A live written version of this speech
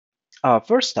Our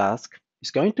first task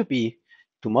is going to be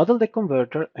to model the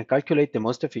converter and calculate the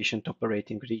most efficient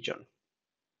operating region.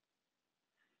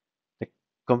 The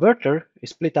converter is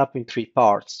split up in three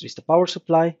parts. There is the power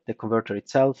supply, the converter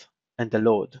itself, and the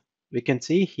load. We can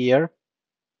see here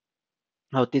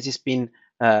how this has been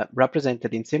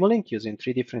represented in Simulink using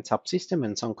three different subsystems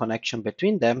and some connection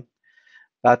between them.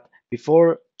 But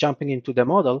before jumping into the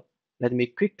model, let me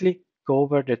quickly go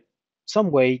over some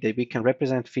way that we can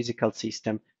represent physical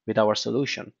system with our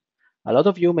solution. A lot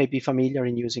of you may be familiar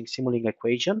in using Simulink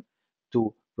equation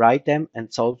to write them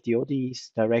and solve the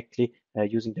ODEs directly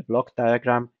using the block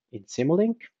diagram in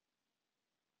Simulink.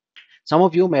 Some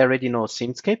of you may already know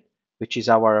Simscape, which is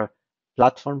our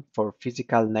platform for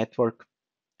physical network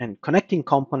and connecting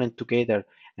components together,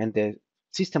 and the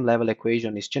system level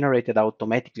equation is generated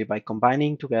automatically by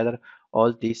combining together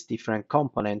all these different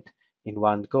components in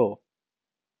one go.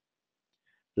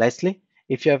 Lastly,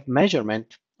 if you have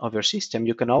measurement of your system,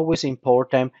 you can always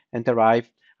import them and derive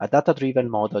a data-driven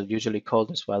model, usually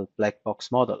called as well black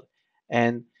box model.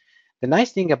 And the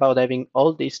nice thing about having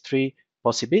all these three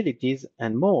possibilities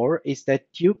and more is that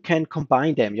you can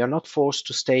combine them. You're not forced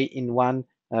to stay in one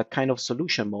kind of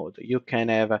solution mode. You can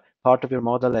have a part of your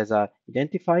model as an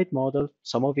identified model,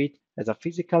 some of it as a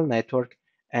physical network,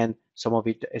 and some of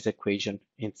it as equation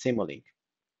in Simulink.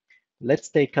 Let's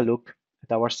take a look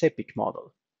at our SEPIC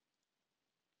model.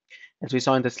 As we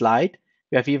saw in the slide,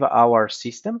 we have here our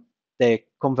system. The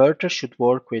converter should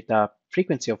work with a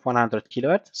frequency of 100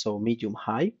 kilohertz, so medium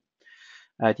high.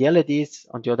 The LEDs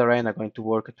on the other end are going to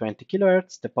work at 20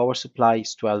 kilohertz. The power supply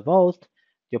is 12 volt.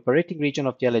 The operating region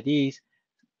of the LEDs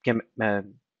can,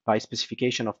 by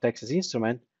specification of Texas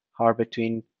Instrument, are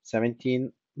between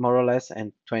 17 more or less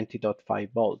and 20.5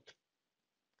 volt.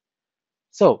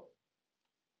 So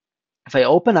if I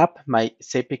open up my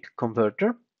SEPIC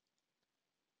converter,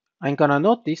 I'm gonna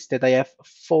notice that I have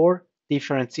 4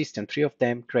 different systems, 3 of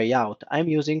them gray out. I'm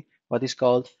using what is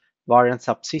called variant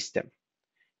subsystem.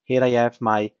 Here I have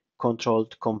my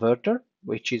controlled converter,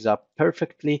 which is a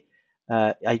perfectly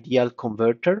ideal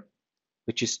converter,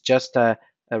 which is just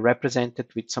represented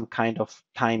with some kind of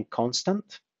time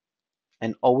constant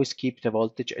and always keep the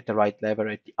voltage at the right level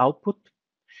at the output.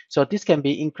 So this can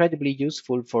be incredibly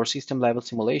useful for system level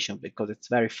simulation because it's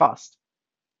very fast.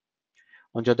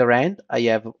 On the other end, I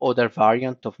have other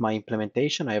variant of my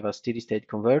implementation. I have a steady state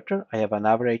converter. I have an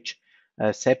average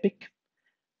SEPIC,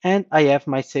 and I have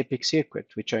my SEPIC circuit,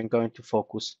 which I'm going to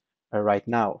focus right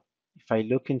now. If I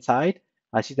look inside,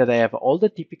 I see that I have all the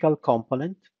typical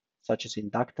components, such as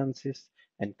inductances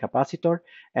and capacitor,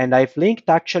 and I've linked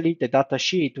actually the data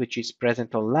sheet, which is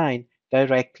present online,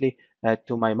 directly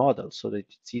to my model, so that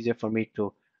it's easier for me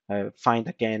to find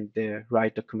again the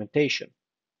right documentation.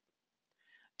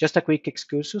 Just a quick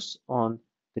excursus on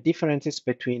the differences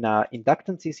between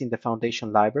inductances in the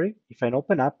foundation library. If I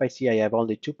open up, I see I have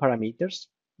only 2 parameters,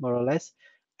 more or less,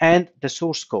 and the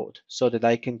source code, so that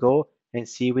I can go and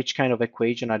see which kind of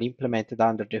equation are implemented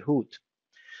under the hood.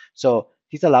 So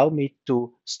this allows me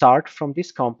to start from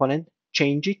this component,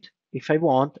 change it if I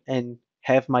want, and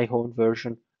have my own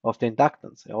version of the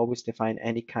inductance. I always define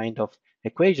any kind of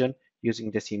equation using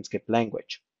the Simscape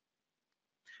language.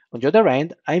 On the other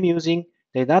end, I'm using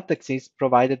the inductances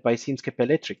provided by Simscape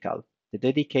Electrical, the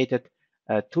dedicated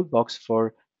toolbox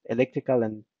for electrical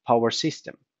and power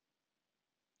system.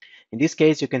 In this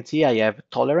case, you can see I have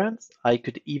tolerance. I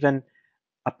could even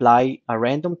apply a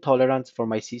random tolerance for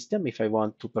my system if I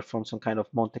want to perform some kind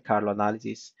of Monte Carlo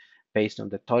analysis based on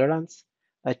the tolerance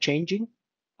changing.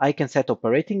 I can set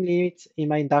operating limits in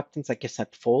my inductance. I can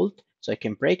set fault, so I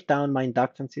can break down my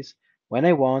inductances when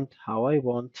I want, how I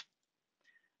want.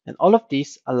 And all of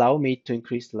these allow me to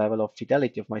increase the level of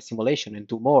fidelity of my simulation and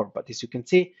do more. But as you can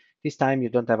see, this time you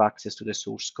don't have access to the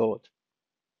source code.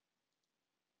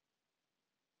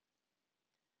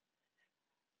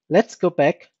 Let's go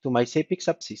back to my SEPIC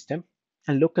subsystem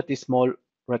and look at this small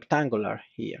rectangular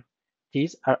here.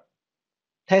 These are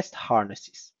test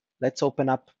harnesses. Let's open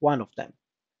up one of them.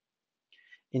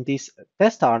 In this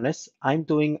test harness, I'm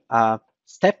doing a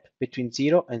step between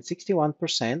 0 and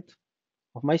 61%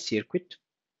 of my circuit.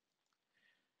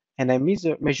 And I'm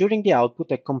measuring the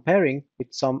output and comparing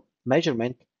with some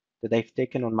measurement that I've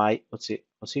taken on my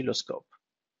oscilloscope.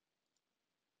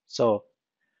 So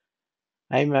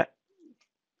I'm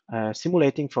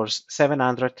simulating for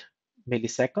 700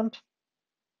 milliseconds,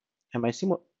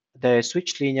 and the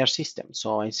switch linear system.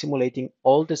 So I'm simulating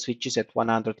all the switches at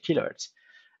 100 kilohertz.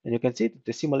 And you can see that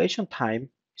the simulation time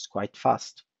is quite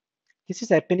fast. This is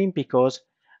happening because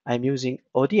I'm using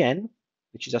ODN,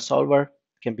 which is a solver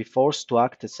can be forced to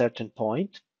act at a certain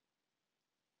point.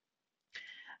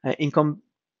 In combination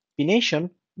combination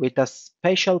with a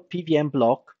special PVM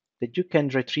block that you can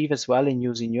retrieve as well and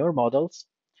use in your models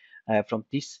from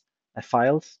these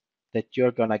files that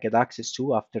you're going to get access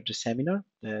to after the seminar.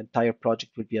 The entire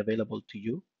project will be available to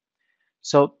you.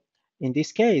 So in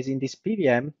this case, in this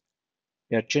PVM,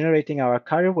 we are generating our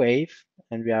carrier wave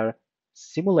and we are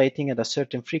simulating at a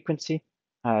certain frequency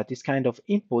this kind of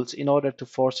impulse in order to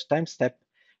force a time step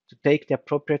to take the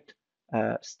appropriate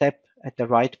step at the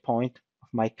right point of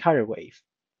my carrier wave.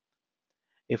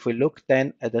 If we look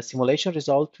then at the simulation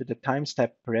result with the time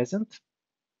step present,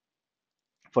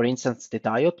 for instance, the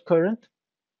diode current,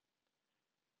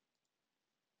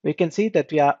 we can see that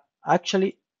we are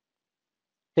actually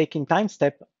taking time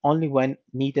step only when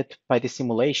needed by the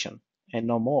simulation and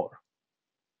no more.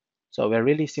 So we're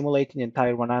really simulating the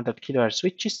entire 100 kilohertz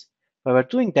switches, but we're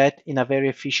doing that in a very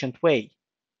efficient way.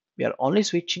 We are only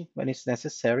switching when it's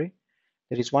necessary.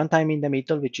 There is one time in the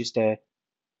middle, which is the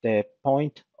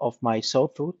point of my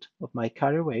sawtooth of my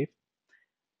carrier wave,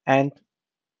 and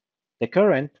the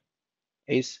current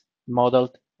is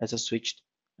modeled as a switched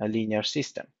linear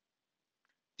system.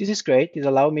 This is great. It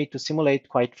allows me to simulate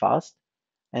quite fast,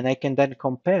 and I can then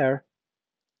compare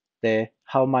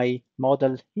how my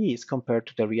model is compared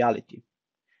to the reality.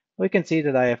 We can see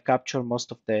that I have captured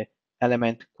most of the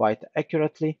element quite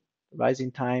accurately,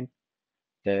 rising time,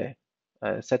 the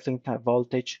settling time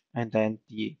voltage, and then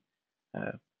the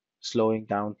slowing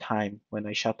down time when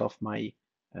I shut off my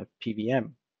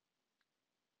PVM.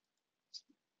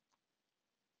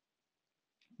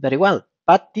 Very well,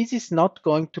 but this is not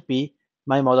going to be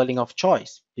my modeling of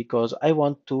choice because I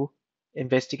want to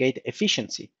investigate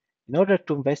efficiency. In order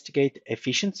to investigate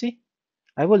efficiency,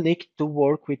 I will need to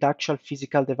work with actual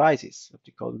physical devices, what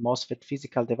we call MOSFET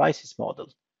physical devices model.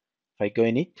 If I go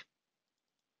in it,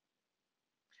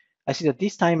 I see that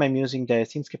this time I'm using the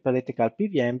Simscape Electrical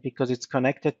PVM because it's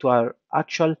connected to our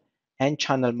actual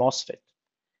N-channel MOSFET.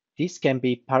 This can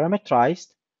be parameterized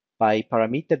by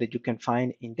parameter that you can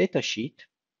find in datasheet.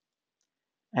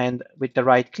 And with the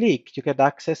right click, you get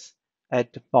access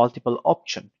at multiple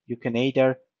options. You can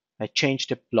either change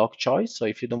the block choice. So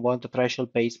if you don't want a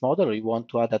threshold-based model or you want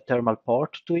to add a thermal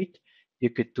port to it,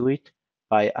 you could do it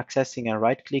by accessing and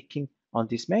right-clicking on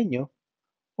this menu,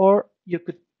 or you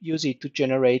could use it to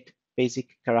generate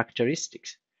basic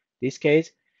characteristics. In this case,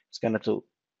 it's going to do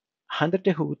under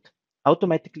the hood,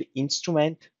 automatically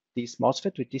instrument this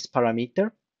MOSFET with this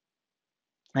parameter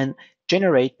and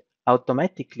generate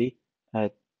automatically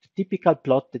the typical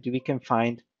plot that we can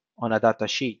find on a data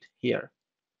sheet here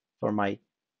for my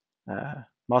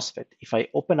MOSFET. If I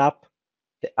open up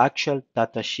the actual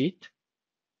data sheet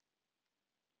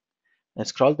and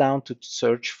scroll down to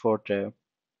search for the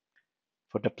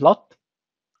plot,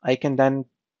 I can then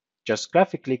just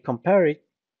graphically compare it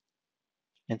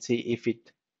and see if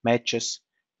it matches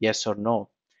yes or no.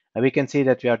 And we can see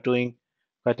that we are doing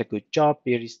quite a good job.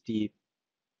 Here is the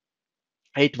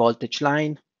 8 voltage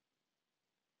line,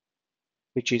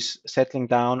 which is settling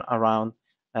down around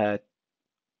a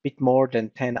bit more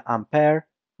than 10 ampere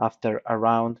after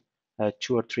around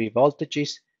 2 or 3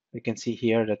 voltages. We can see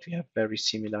here that we have very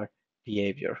similar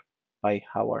behavior by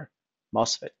our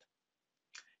MOSFET.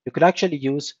 You could actually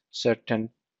use certain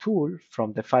tool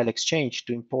from the file exchange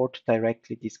to import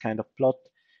directly this kind of plot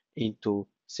into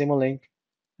Simulink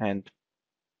and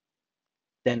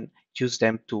then use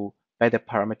them to better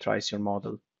parameterize your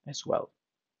model as well.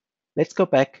 Let's go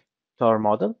back to our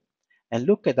model and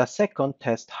look at a second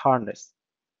test harness.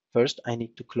 First, I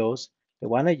need to close the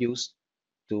one I used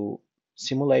to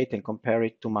simulate and compare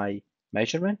it to my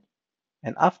measurement.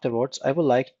 And afterwards, I would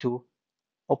like to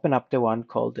open up the one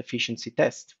called efficiency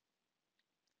test.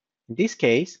 In this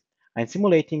case, I'm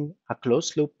simulating a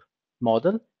closed loop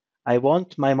model. I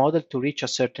want my model to reach a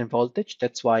certain voltage.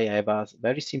 That's why I have a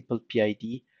very simple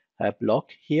PID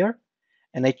block here.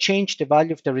 And I change the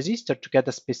value of the resistor to get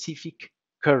a specific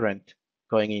current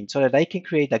going in so that I can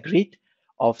create a grid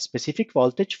of specific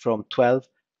voltage from 12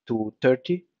 to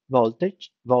 30 volt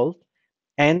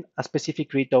and a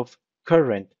specific grid of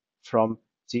current from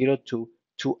 0 to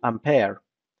 2 ampere.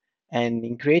 And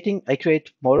in creating, I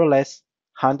create more or less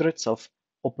hundreds of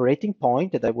operating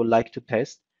points that I would like to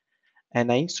test.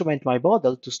 And I instrument my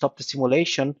model to stop the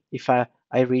simulation if I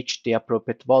reach the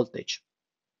appropriate voltage.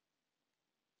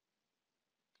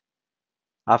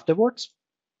 Afterwards,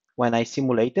 when I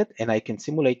simulate it, and I can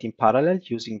simulate in parallel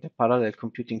using the parallel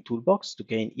computing toolbox to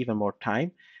gain even more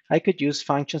time, I could use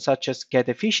functions such as get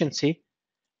efficiency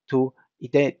to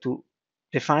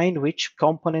define which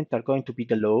component are going to be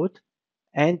the load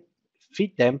and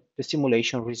feed them the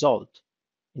simulation result.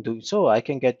 In doing so, I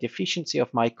can get the efficiency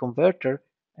of my converter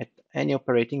at any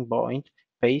operating point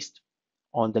based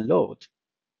on the load.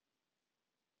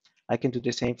 I can do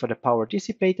the same for the power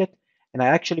dissipated, and I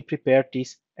actually prepared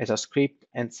this as a script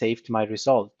and saved my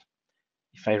result.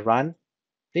 If I run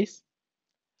this,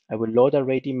 I will load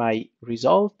already my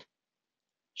result,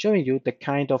 showing you the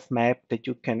kind of map that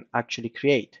you can actually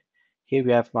create. Here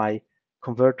we have my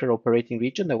converter operating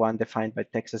region, the one defined by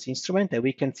Texas Instruments, and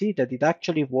we can see that it's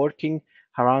actually working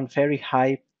around very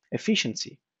high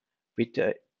efficiency with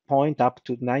a point up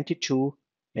to 92,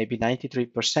 maybe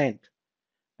 93%.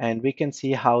 And we can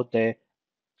see how the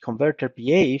converter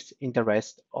behaves in the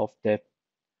rest of the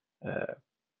uh,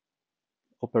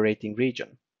 operating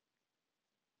region.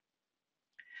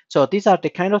 So these are the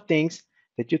kind of things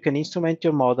that you can instrument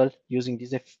your model using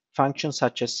these functions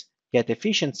such as get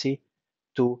efficiency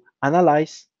to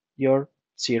analyze your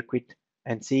circuit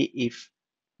and see if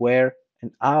where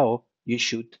and how you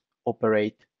should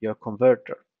operate your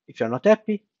converter. If you're not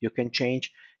happy, you can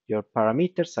change your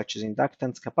parameters such as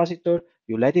inductance, capacitor.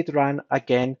 You let it run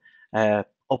again,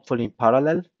 hopefully in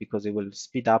parallel, because it will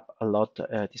speed up a lot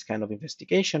this kind of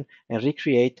investigation and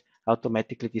recreate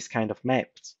automatically this kind of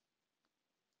maps.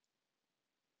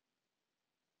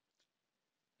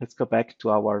 Let's go back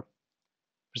to our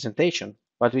presentation.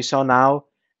 What we saw now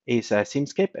is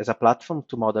Simscape as a platform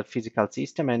to model physical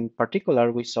system, and in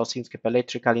particular, we saw Simscape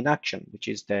Electrical in action, which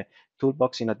is the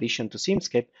toolbox in addition to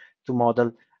Simscape to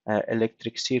model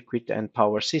electric circuit and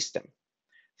power system.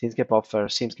 Simscape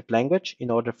offers Simscape language in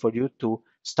order for you to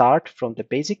start from the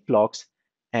basic blocks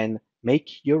and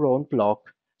make your own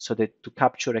block so that to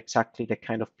capture exactly the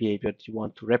kind of behavior you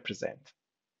want to represent.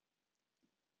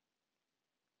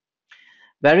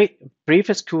 Very brief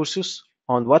excursus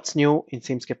on what's new in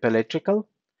Simscape Electrical.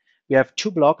 We have two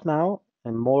blocks now,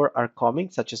 and more are coming,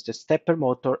 such as the stepper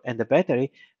motor and the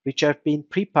battery, which have been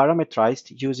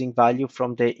pre-parameterized using value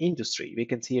from the industry. We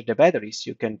can see here the batteries.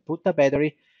 You can put a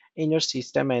battery in your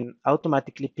system and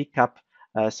automatically pick up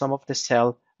some of the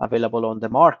cell available on the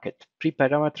market,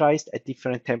 pre-parameterized at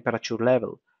different temperature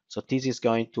level. So this is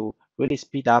going to really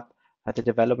speed up the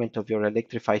development of your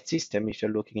electrified system if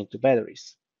you're looking into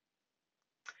batteries.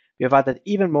 We have added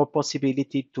even more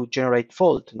possibility to generate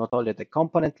fault, not only at the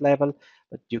component level,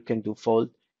 but you can do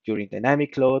fault during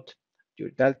dynamic load,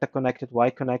 during delta connected, Y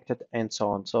connected, and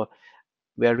so on. So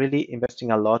we are really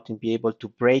investing a lot in being able to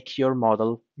break your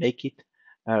model, make it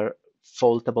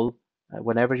faultable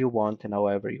whenever you want and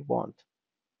however you want.